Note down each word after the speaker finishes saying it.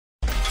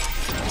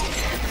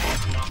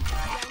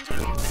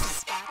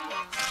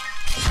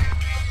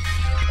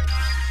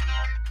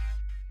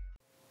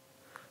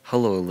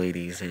Hello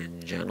ladies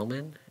and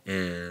gentlemen,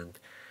 and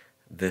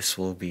this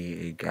will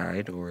be a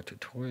guide or a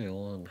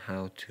tutorial on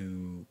how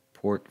to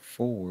port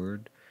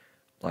forward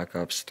Black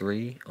Ops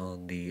 3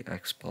 on the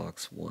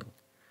Xbox One.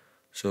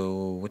 So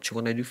what you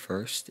want to do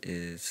first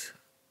is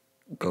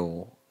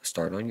go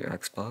start on your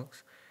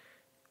Xbox,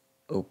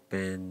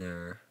 open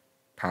or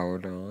power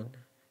it on,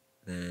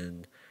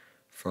 then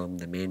from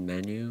the main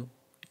menu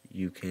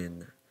you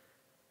can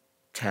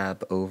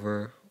tab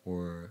over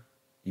or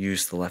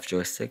use the left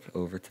joystick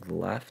over to the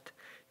left,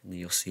 and then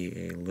you'll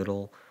see a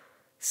little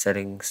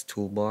settings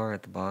toolbar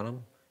at the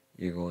bottom.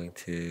 You're going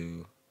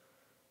to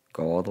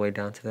go all the way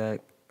down to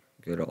that,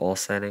 go to all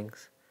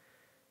settings.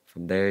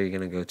 From there you're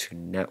going to go to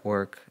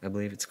network, I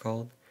believe it's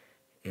called,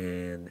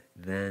 and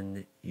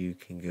then you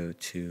can go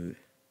to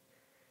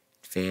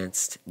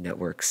advanced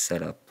network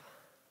setup,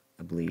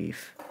 I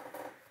believe.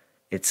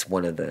 It's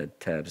one of the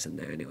tabs in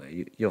there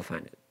anyway, you'll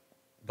find it.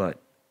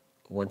 But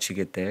once you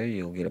get there,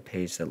 you'll get a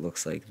page that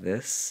looks like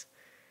this,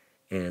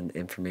 and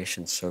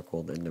information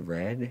circled in the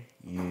red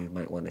you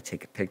might want to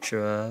take a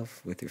picture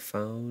of with your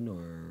phone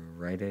or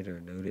write it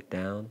or note it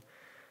down.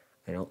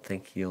 I don't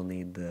think you'll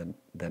need the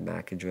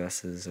MAC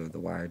addresses or the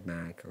wired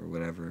MAC or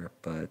whatever,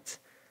 but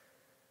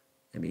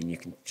I mean, you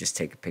can just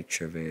take a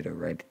picture of it or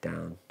write it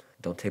down.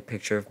 Don't take a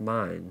picture of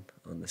mine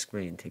on the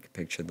screen, take a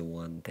picture of the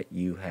one that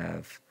you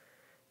have,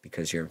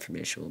 because your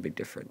information will be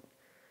different.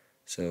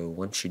 So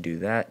once you do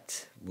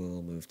that,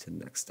 we'll move to the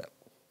next step.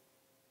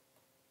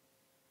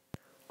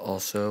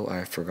 Also,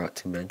 I forgot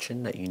to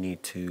mention that you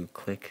need to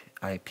click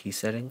IP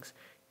settings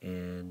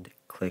and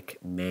click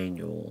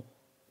manual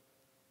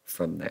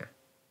from there.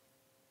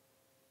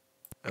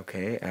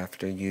 Okay,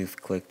 after you've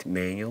clicked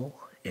manual,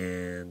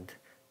 and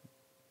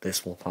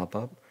this will pop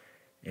up,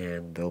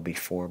 and there'll be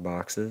 4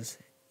 boxes,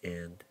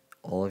 and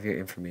all of your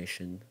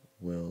information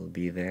will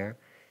be there.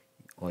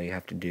 All you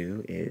have to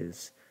do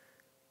is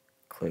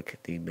click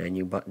the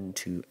menu button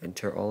to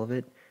enter all of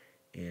it,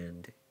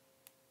 and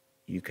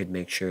you could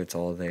make sure it's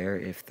all there.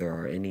 If there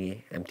are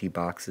any empty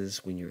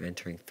boxes when you're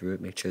entering through it,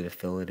 make sure to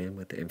fill it in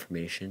with the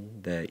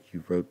information that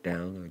you wrote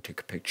down or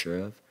took a picture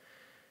of.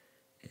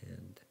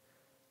 And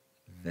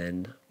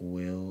then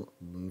we'll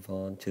move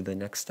on to the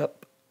next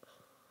step.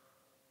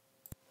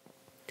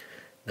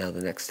 Now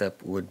the next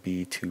step would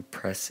be to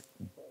press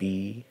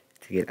B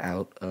to get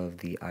out of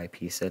the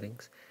IP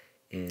settings,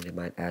 and it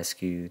might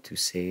ask you to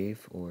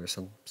save or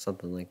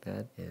something like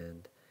that,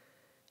 and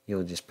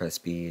you'll just press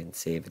B and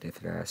save it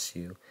if it asks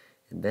you.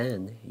 And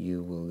then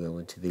you will go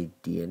into the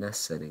DNS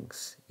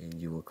settings and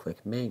you will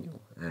click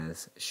manual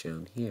as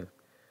shown here.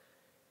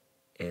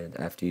 And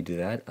after you do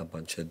that, a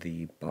bunch of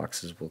the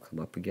boxes will come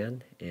up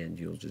again, and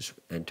you'll just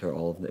enter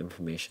all of the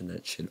information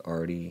that should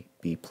already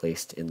be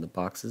placed in the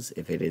boxes.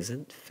 If it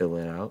isn't, fill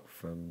it out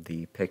from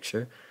the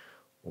picture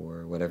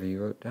or whatever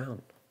you wrote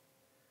down.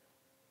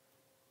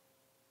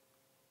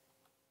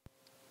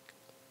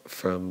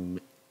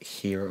 From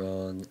here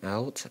on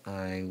out,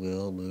 I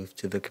will move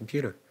to the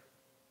computer.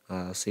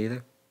 I'll see you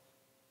there.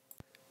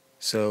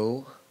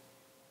 So,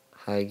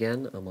 hi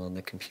again, I'm on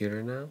the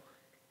computer now,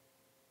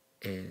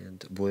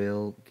 and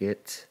we'll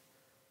get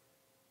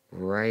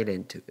right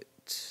into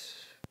it.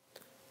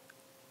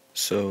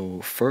 So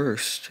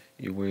first,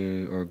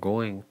 we are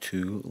going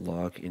to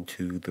log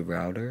into the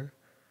router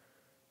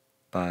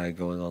by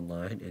going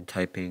online and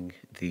typing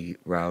the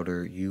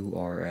router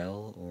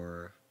URL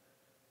or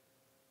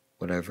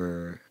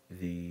whatever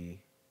the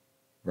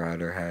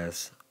router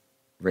has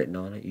written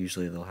on it.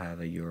 Usually they'll have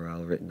a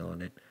URL written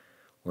on it,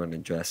 or an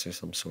address or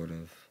some sort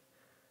of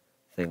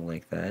thing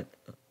like that.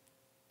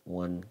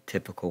 One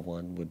typical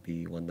one would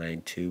be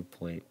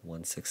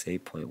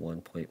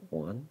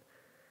 192.168.1.1.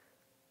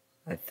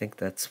 I think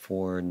that's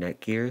for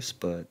Netgears,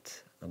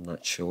 but I'm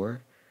not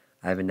sure.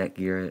 I have a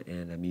Netgear,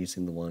 and I'm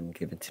using the one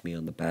given to me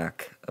on the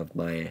back of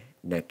my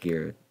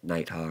Netgear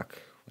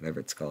Nighthawk, whatever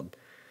it's called.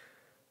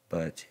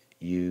 But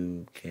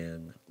you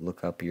can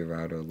look up your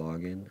router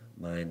login.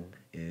 Mine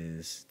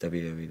is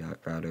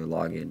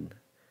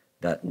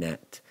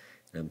www.routerlogin.net,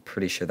 and I'm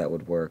pretty sure that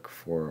would work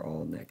for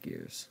all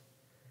Netgears.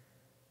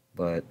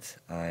 But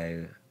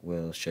I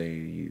will show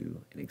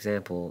you an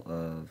example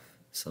of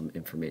some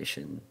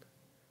information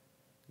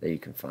that you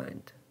can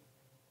find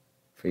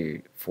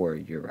for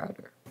your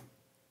router.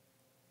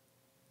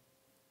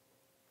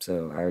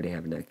 So I already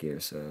have Netgear,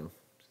 so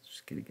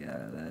just gonna get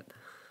out of that.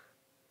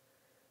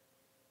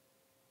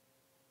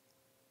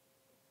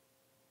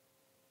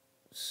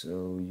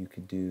 So you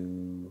could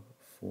do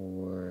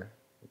for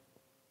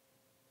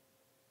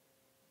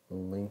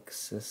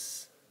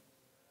Linksys,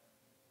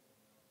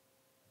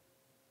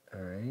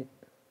 alright,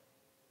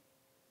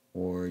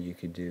 or you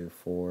could do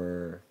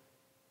for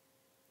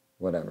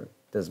whatever,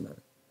 doesn't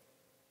matter.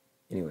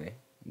 Anyway,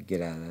 you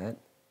get out of that,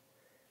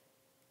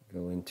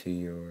 go into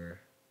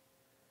your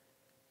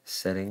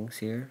settings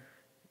here,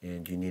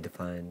 and you need to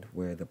find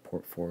where the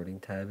port forwarding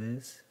tab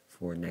is.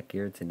 For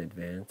Netgear, it's in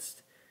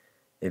advanced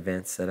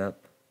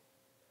setup,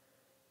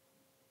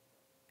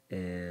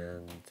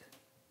 and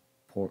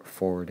port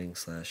forwarding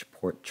 /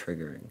 port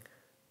triggering.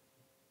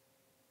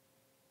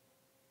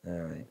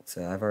 Alright,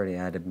 so I've already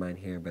added mine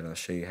here, but I'll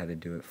show you how to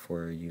do it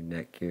for you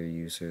Netgear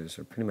users,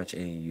 or pretty much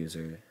any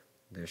user.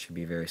 There should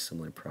be very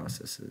similar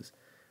processes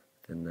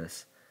within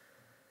this.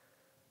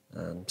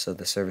 So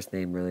the service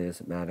name really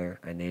doesn't matter.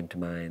 I named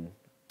mine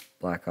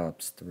Black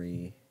Ops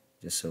 3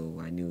 just so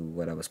I knew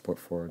what I was port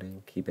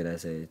forwarding. Keep it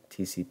as a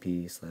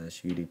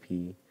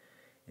TCP/UDP,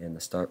 and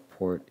the start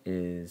port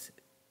is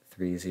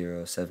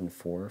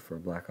 3074 for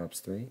Black Ops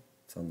 3.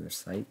 It's on their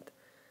site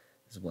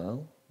as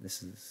well.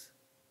 This is,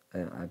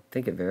 I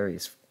think it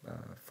varies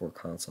for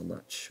console, I'm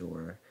not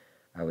sure.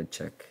 I would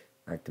check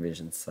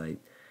Activision's site.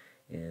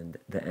 And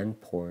the end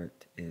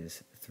port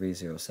is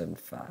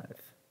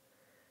 3075.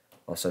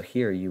 Also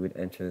here you would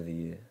enter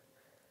the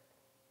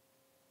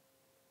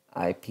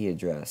IP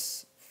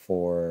address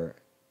for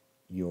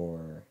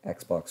your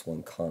Xbox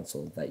One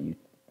console that you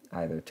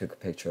either took a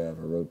picture of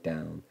or wrote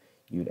down.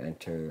 You'd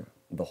enter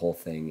the whole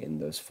thing in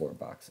those 4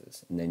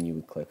 boxes, and then you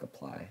would click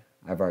apply.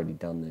 I've already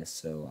done this,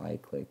 so I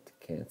clicked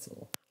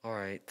cancel.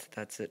 Alright,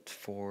 that's it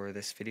for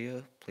this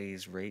video.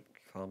 Please rate,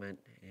 comment,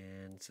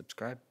 and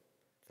subscribe.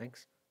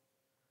 Thanks.